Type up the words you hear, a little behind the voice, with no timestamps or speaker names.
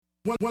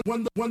When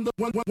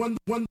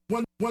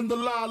the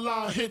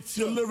LALA hits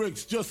your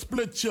lyrics, just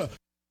split ya.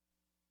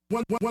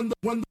 When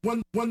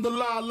the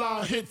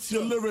LALA hits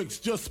your lyrics,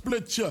 just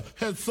split your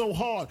head so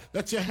hard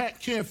that your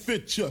hat can't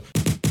fit you.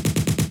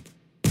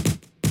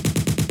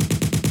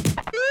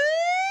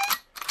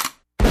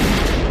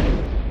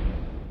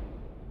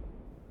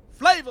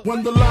 Flavor.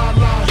 When the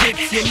LALA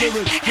hits your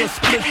lyrics, just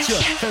split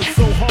your head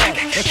so hard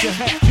that your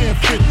hat can't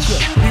fit you.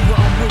 Either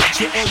I'm with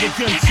you or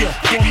against you.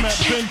 Format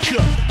bent you,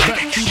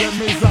 back to that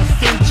maze I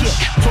sent you.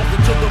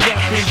 Talking to the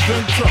rap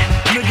inventor,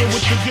 nigga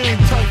with the game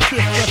type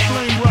fifth, that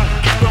flame right.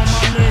 Spell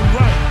my name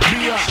right,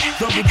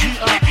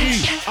 B-I-double-G-I-E.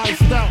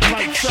 Iced out,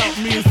 lights out,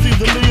 me and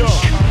Caesar Leo.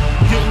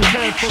 Getting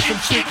head for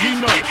some chick he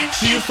know.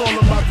 See, it's all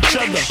about the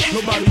cheddar,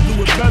 nobody do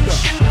it better.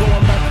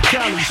 Going back to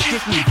Cali,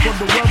 strictly for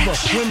the weather,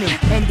 women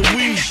and the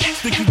weed.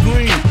 Sticky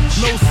green,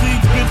 no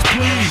seeds, bitch,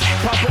 please.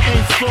 Papa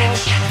ain't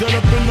soft, dead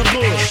up in the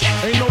hood.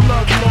 Ain't no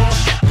love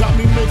lost, got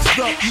me mixed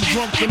up. You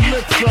drunk the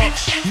licks up,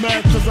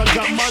 mad cause I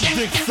got my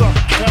dick sucked.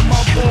 And my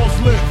balls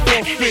lit,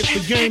 forfeit, the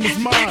game is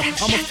mine.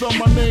 I'ma spell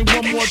my name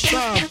one more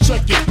time,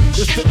 check it.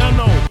 It's the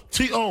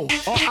N-O-T-O-R-I-O-U-S.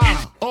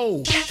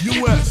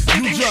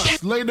 You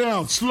just lay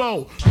down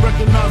slow.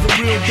 Recognize a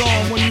real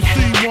dawn when you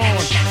see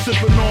one.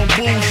 Sipping on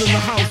booze in the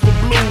house of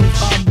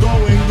blues. I'm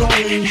going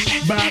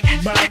back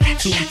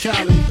to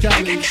Cali.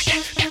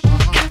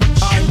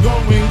 I'm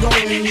going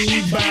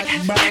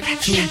back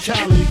to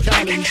Cali.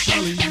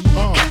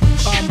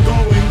 I'm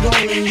going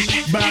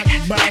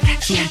back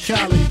to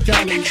Cali.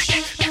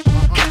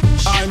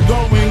 I'm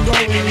going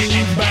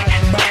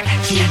back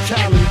to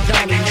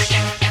Cali.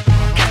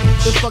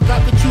 If I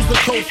got to choose the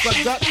coast,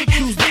 I got to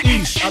choose the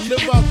east. I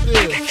live out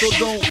there, so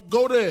don't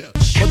go there.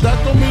 But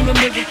that don't mean a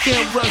nigga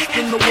can't rest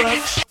in the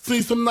west.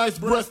 See some nice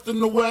breasts in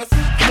the west,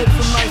 smoke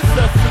some nice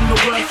sets in the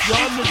west.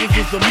 Y'all niggas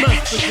is a mess,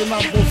 thinking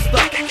I'm gon'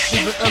 stop.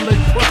 Even LA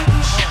prep.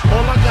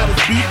 All I got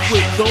is beef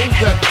with those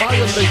that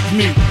violate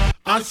me.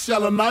 I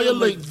shall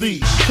annihilate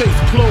thee. Case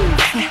closed,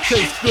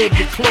 suitcase filled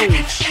with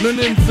clothes,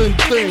 linens and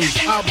things.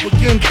 I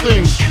begin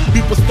things.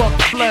 People start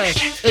to flash.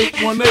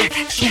 818s,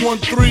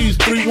 213s,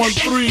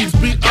 313s,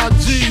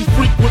 B.I.G.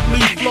 Frequently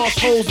floss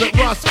holes at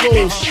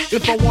Roscoe's.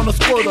 If I want a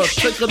squirter,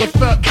 take her to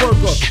Fat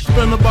Burger.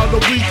 Spend about a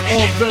week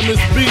on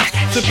Venice Beach,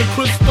 sipping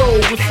Cristo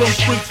with some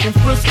freaks from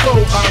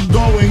Frisco. I'm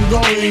going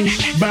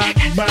back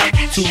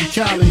to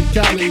Cali.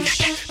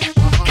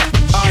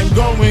 I'm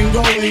going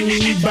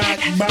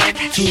back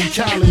to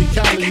Cali.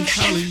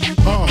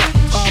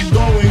 I'm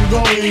going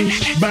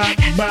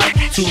back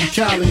to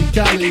Cali.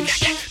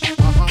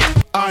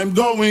 I'm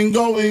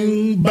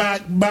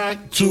going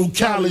back to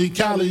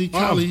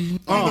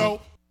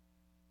Cali.